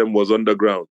system was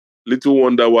underground. Little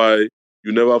wonder why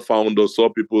you never found or saw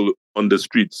people on the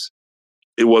streets.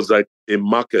 It was like a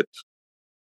market.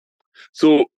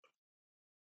 So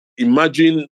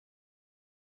imagine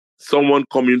someone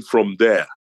coming from there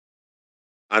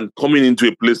and coming into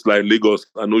a place like Lagos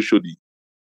and Oshodi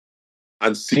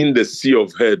and seeing the sea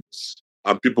of heads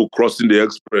and people crossing the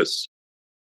express.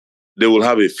 They will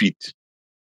have a fit.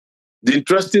 The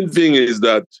interesting thing is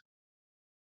that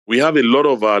we have a lot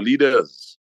of our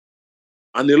leaders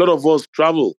and a lot of us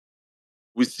travel.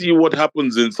 We see what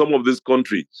happens in some of these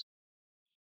countries.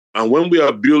 And when we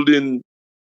are building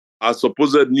our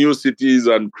supposed new cities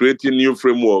and creating new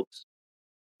frameworks,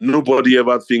 nobody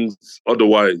ever thinks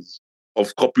otherwise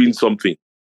of copying something.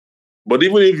 But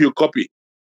even if you copy,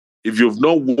 if you've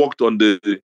not worked on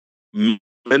the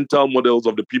mental models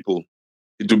of the people,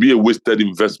 it will be a wasted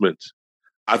investment.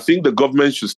 I think the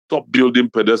government should stop building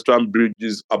pedestrian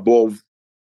bridges above,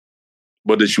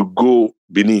 but they should go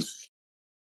beneath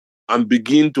and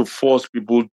begin to force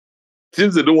people,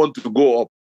 since they don't want to go up,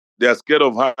 they are scared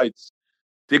of heights,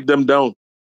 take them down,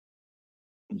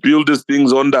 build these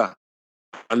things under,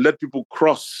 and let people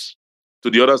cross to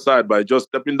the other side by just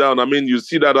stepping down. I mean, you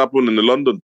see that happen in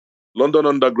London. London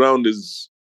Underground it's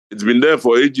been there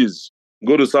for ages.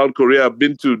 Go to South Korea, I've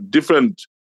been to different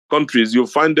countries, you'll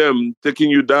find them taking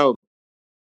you down.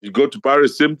 You go to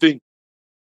Paris, same thing.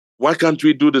 Why can't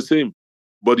we do the same?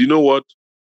 But you know what?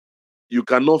 You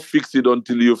cannot fix it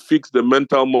until you fix the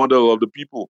mental model of the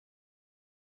people.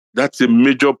 That's a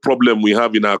major problem we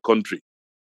have in our country.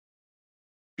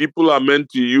 People are meant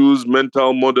to use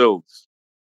mental models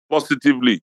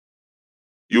positively.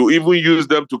 You even use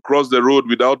them to cross the road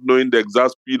without knowing the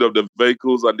exact speed of the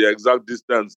vehicles and the exact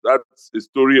distance. That's a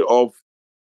story of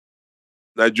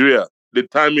Nigeria. They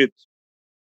time it.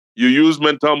 You use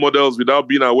mental models without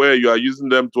being aware you are using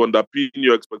them to underpin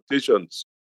your expectations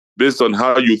based on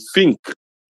how you think.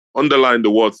 Underline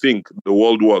the word think. The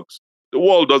world works. The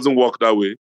world doesn't work that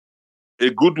way. A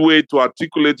good way to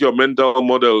articulate your mental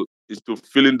model is to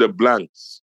fill in the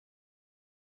blanks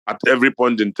at every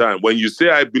point in time. When you say,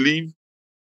 I believe,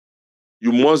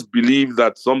 you must believe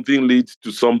that something leads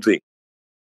to something.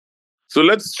 So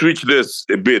let's switch this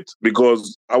a bit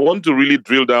because I want to really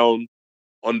drill down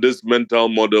on this mental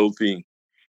model thing.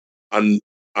 And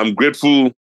I'm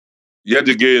grateful yet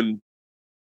again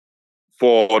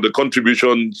for the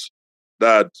contributions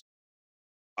that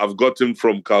I've gotten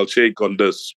from Carl Sheikh on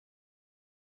this.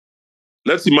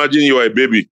 Let's imagine you are a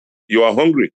baby. You are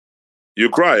hungry. You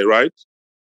cry, right?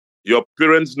 Your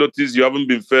parents notice you haven't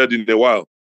been fed in a while.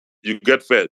 You get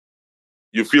fed.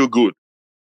 You feel good.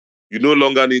 You no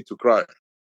longer need to cry.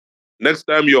 Next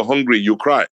time you're hungry, you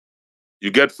cry.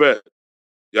 You get fed.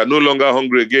 You are no longer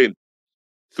hungry again.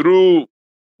 Through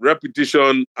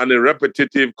repetition and a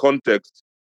repetitive context,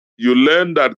 you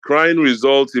learn that crying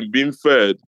results in being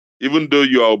fed, even though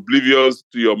you are oblivious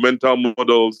to your mental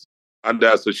models and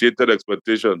the associated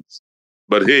expectations.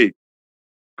 But hey,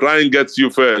 crying gets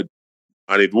you fed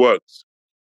and it works.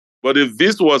 But if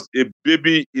this was a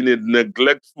baby in a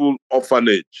neglectful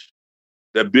orphanage,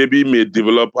 the baby may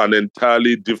develop an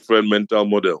entirely different mental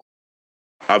model.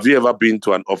 Have you ever been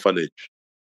to an orphanage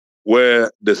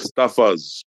where the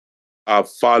staffers are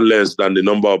far less than the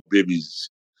number of babies?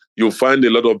 You'll find a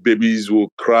lot of babies who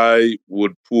cry,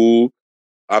 would pull,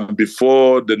 and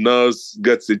before the nurse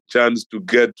gets a chance to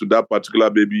get to that particular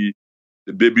baby,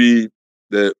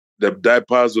 the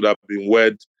diapers would have been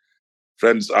wet.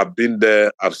 Friends, I've been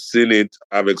there, I've seen it,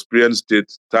 I've experienced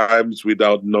it times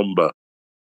without number.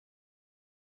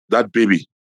 That babies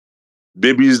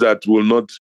that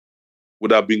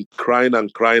would have been crying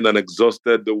and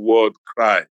exhausted the word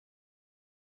cry,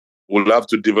 will have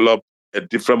to develop a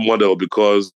different model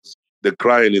because the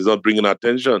crying is not bringing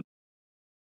attention.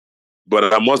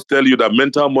 But I must tell you that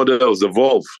mental models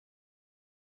evolve.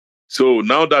 So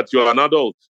now that you're an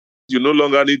adult, you no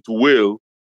longer need to wail.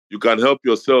 You can help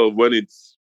yourself when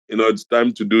it's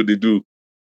time to do the do.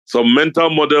 Some mental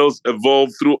models evolve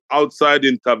through outside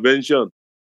intervention.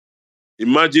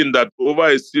 Imagine that over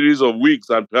a series of weeks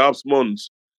and perhaps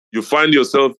months, you find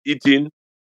yourself eating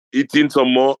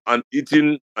some more and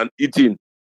eating and eating.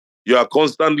 You are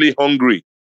constantly hungry.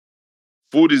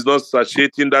 Food is not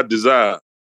satiating that desire.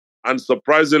 and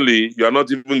surprisingly, you are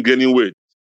not even gaining weight.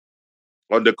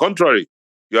 On the contrary,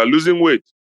 you are losing weight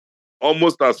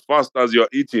almost as fast as you're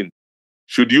eating.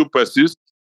 Should you persist?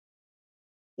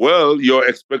 Well, your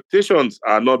expectations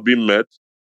are not being met,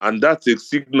 and that's a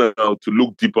signal to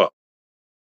look deeper.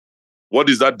 What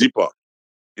is that deeper?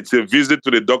 It's a visit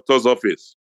to the doctor's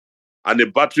office, and a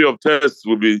battery of tests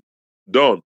will be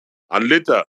done. And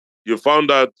later, you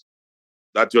found out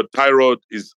that your thyroid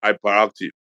is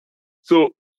hyperactive. So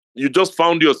you just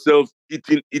found yourself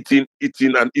eating,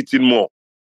 and eating more.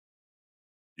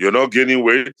 You're not gaining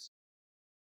weight.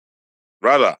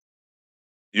 Rather,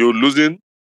 you're losing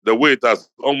the weight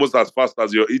almost as fast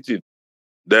as you're eating.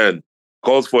 Then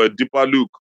calls for a deeper look,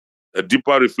 a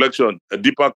deeper reflection, a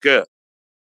deeper care.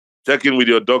 Check in with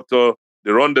your doctor,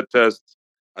 they run the test,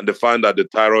 and they find that the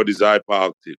thyroid is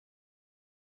hyperactive.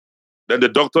 Then the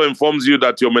doctor informs you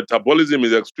that your metabolism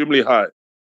is extremely high.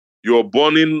 You're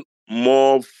burning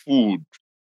more food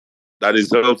that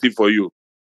is healthy for you.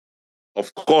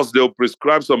 Of course, they'll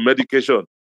prescribe some medication,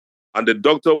 and the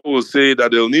doctor will say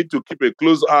that they'll need to keep a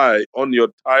close eye on your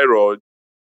thyroid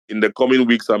in the coming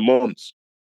weeks and months.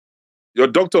 Your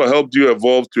doctor helped you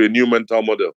evolve to a new mental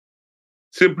model.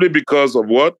 Simply because of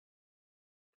what?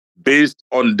 Based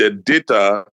on the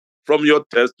data from your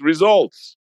test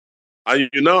results. And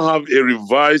you now have a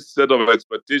revised set of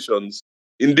expectations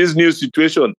in this new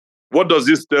situation. What does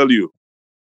this tell you?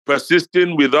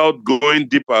 Persisting without going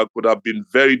deeper could have been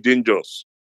very dangerous.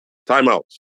 Time out.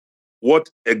 What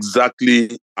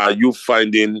exactly are you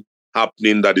finding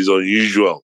happening that is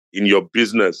unusual in your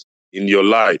business, in your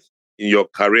life, in your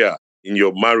career, in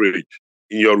your marriage,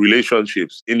 in your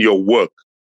relationships, in your work?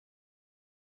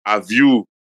 Have you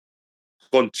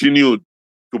continued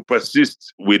to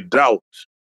persist without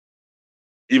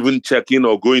even checking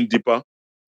or going deeper?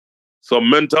 Some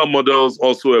mental models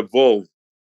also evolve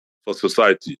for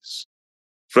societies.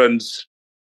 Friends,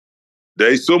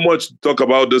 there is so much to talk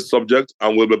about this subject,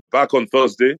 and we'll be back on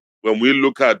Thursday when we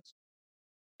look at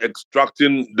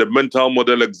extracting the mental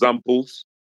model examples,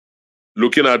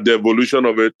 looking at the evolution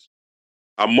of it,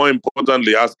 and more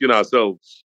importantly, asking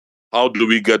ourselves, how do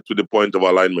we get to the point of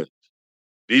alignment?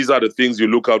 These are the things you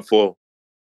look out for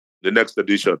the next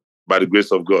edition, by the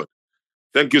grace of God.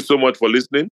 Thank you so much for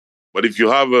listening. But if you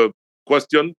have a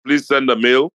question, please send a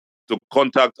mail to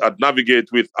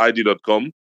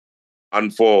contact@navigatewithid.com.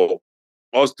 And for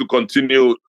us to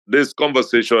continue this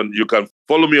conversation, you can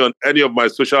follow me on any of my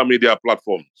social media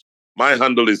platforms. My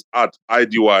handle is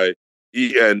 @IDYENANG.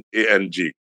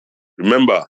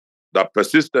 Remember that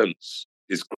persistence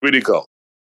is critical,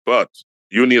 but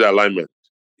you need alignment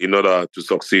in order to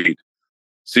succeed.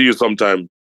 See you sometime.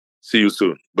 See you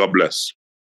soon. God bless.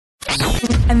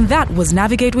 And that was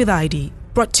Navigate with ID,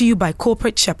 brought to you by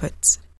Corporate Shepherds.